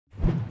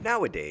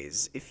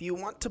Nowadays, if you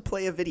want to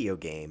play a video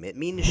game, it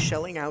means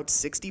shelling out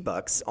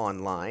 $60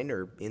 online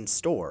or in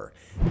store.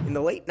 In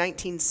the late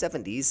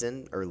 1970s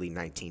and early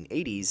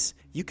 1980s,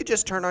 you could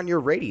just turn on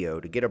your radio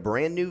to get a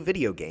brand new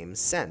video game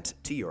sent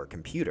to your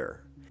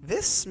computer.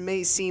 This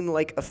may seem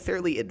like a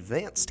fairly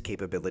advanced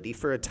capability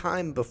for a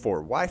time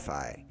before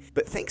Wi-Fi,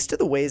 but thanks to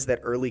the ways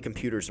that early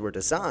computers were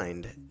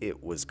designed,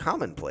 it was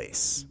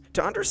commonplace.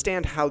 To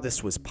understand how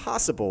this was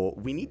possible,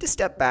 we need to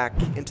step back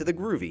into the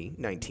groovy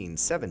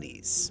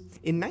 1970s.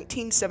 In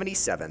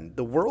 1977,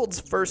 the world's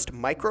first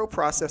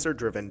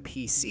microprocessor-driven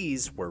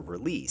PCs were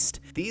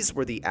released. These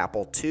were the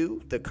Apple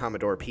II, the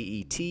Commodore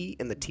PET,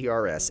 and the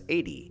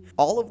TRS-80.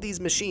 All of these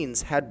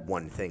machines had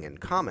one thing in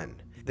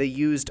common. They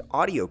used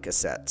audio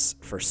cassettes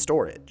for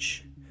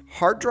storage.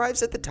 Hard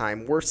drives at the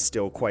time were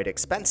still quite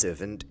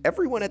expensive, and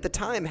everyone at the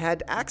time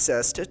had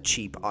access to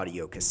cheap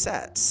audio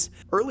cassettes.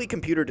 Early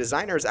computer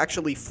designers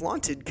actually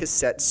flaunted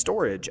cassette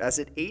storage as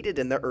it aided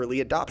in the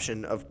early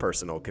adoption of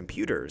personal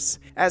computers.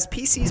 As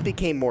PCs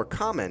became more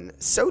common,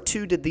 so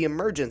too did the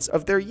emergence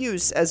of their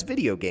use as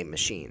video game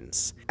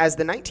machines. As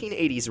the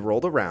 1980s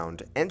rolled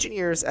around,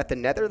 engineers at the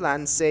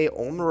Nederlandse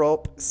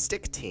Omroep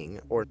Stichting,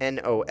 or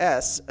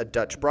NOS, a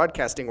Dutch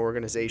broadcasting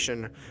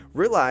organization,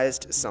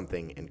 realized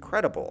something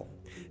incredible.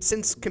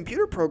 Since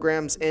computer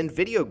programs and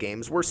video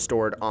games were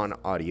stored on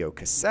audio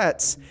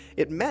cassettes,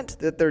 it meant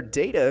that their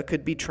data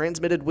could be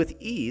transmitted with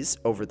ease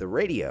over the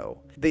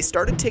radio. They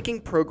started taking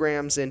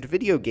programs and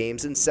video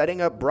games and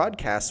setting up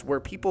broadcasts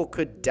where people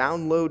could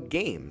download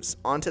games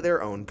onto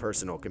their own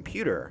personal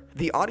computer.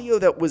 The audio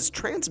that was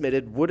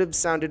transmitted would have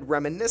sounded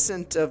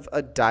reminiscent of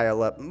a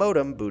dial-up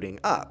modem booting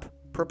up.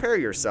 Prepare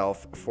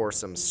yourself for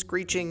some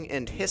screeching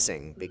and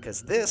hissing,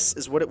 because this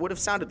is what it would have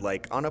sounded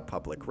like on a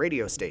public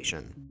radio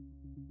station.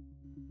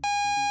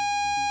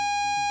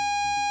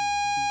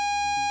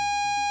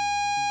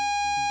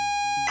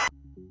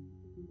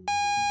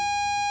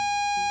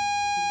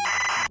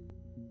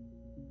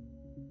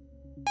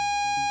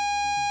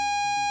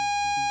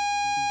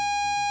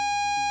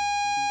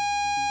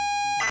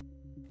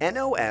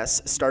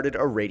 NOS started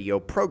a radio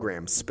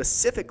program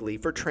specifically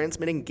for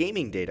transmitting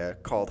gaming data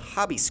called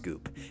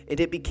HobbyScoop, and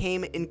it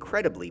became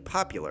incredibly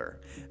popular.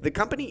 The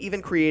company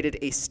even created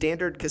a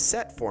standard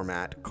cassette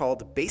format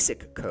called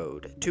Basic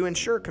Code to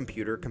ensure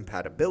computer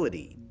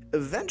compatibility.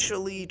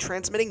 Eventually,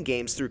 transmitting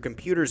games through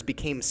computers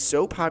became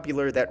so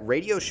popular that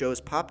radio shows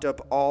popped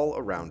up all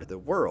around the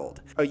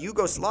world. A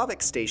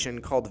Yugoslavic station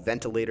called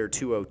Ventilator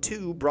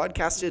 202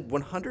 broadcasted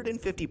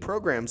 150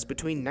 programs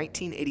between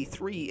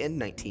 1983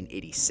 and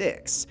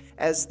 1986.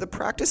 As the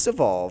practice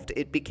evolved,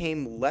 it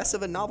became less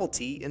of a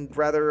novelty and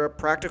rather a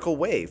practical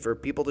way for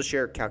people to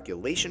share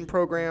calculation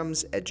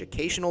programs,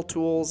 educational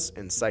tools,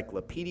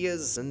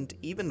 encyclopedias, and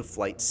even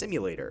flight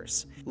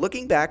simulators.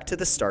 Looking back to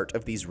the start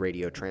of these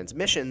radio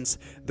transmissions,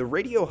 the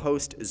radio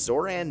host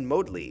Zoran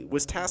Modli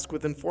was tasked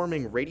with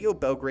informing Radio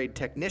Belgrade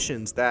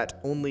technicians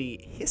that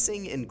only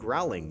hissing and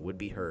growling would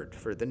be heard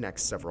for the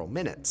next several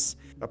minutes.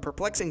 A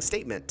perplexing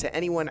statement to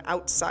anyone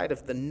outside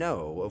of the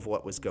know of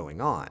what was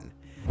going on.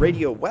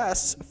 Radio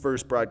West's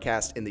first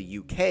broadcast in the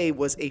UK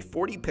was a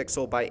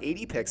 40-pixel by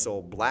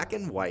 80-pixel black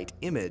and white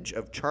image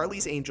of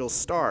Charlie's Angels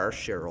star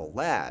Cheryl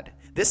Ladd.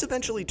 This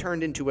eventually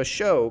turned into a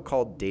show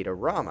called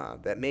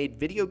Datarama that made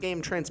video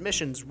game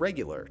transmissions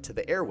regular to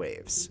the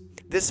airwaves.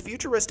 This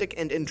futuristic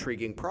and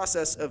intriguing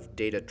process of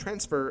data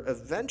transfer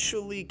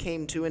eventually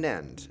came to an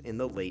end in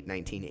the late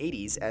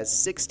 1980s as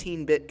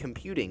 16-bit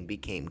computing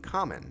became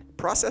common.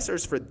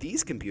 Processors for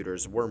these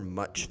computers were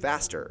much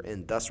faster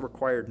and thus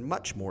required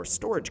much more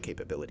storage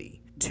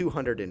capability,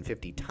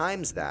 250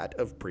 times that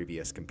of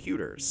previous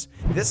computers.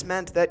 This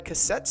meant that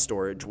cassette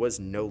storage was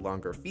no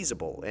longer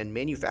feasible, and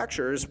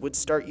manufacturers would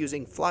start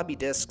using floppy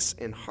disks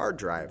and hard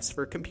drives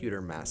for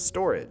computer mass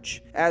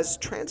storage. As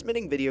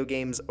transmitting video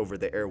games over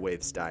the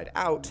airwaves died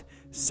out,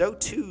 so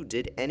too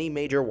did any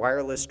major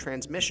wireless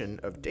transmission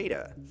of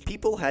data.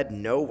 People had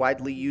no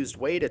widely used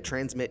way to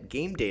transmit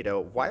game data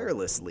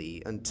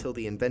wirelessly until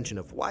the invention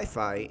of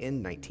Wi-Fi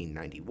in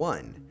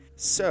 1991.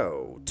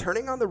 So,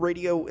 turning on the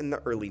radio in the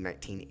early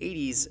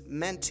 1980s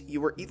meant you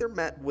were either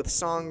met with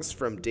songs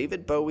from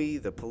David Bowie,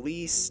 The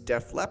Police,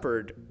 Def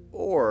Leppard,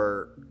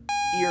 or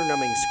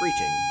ear-numbing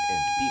screeching and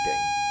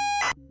beeping.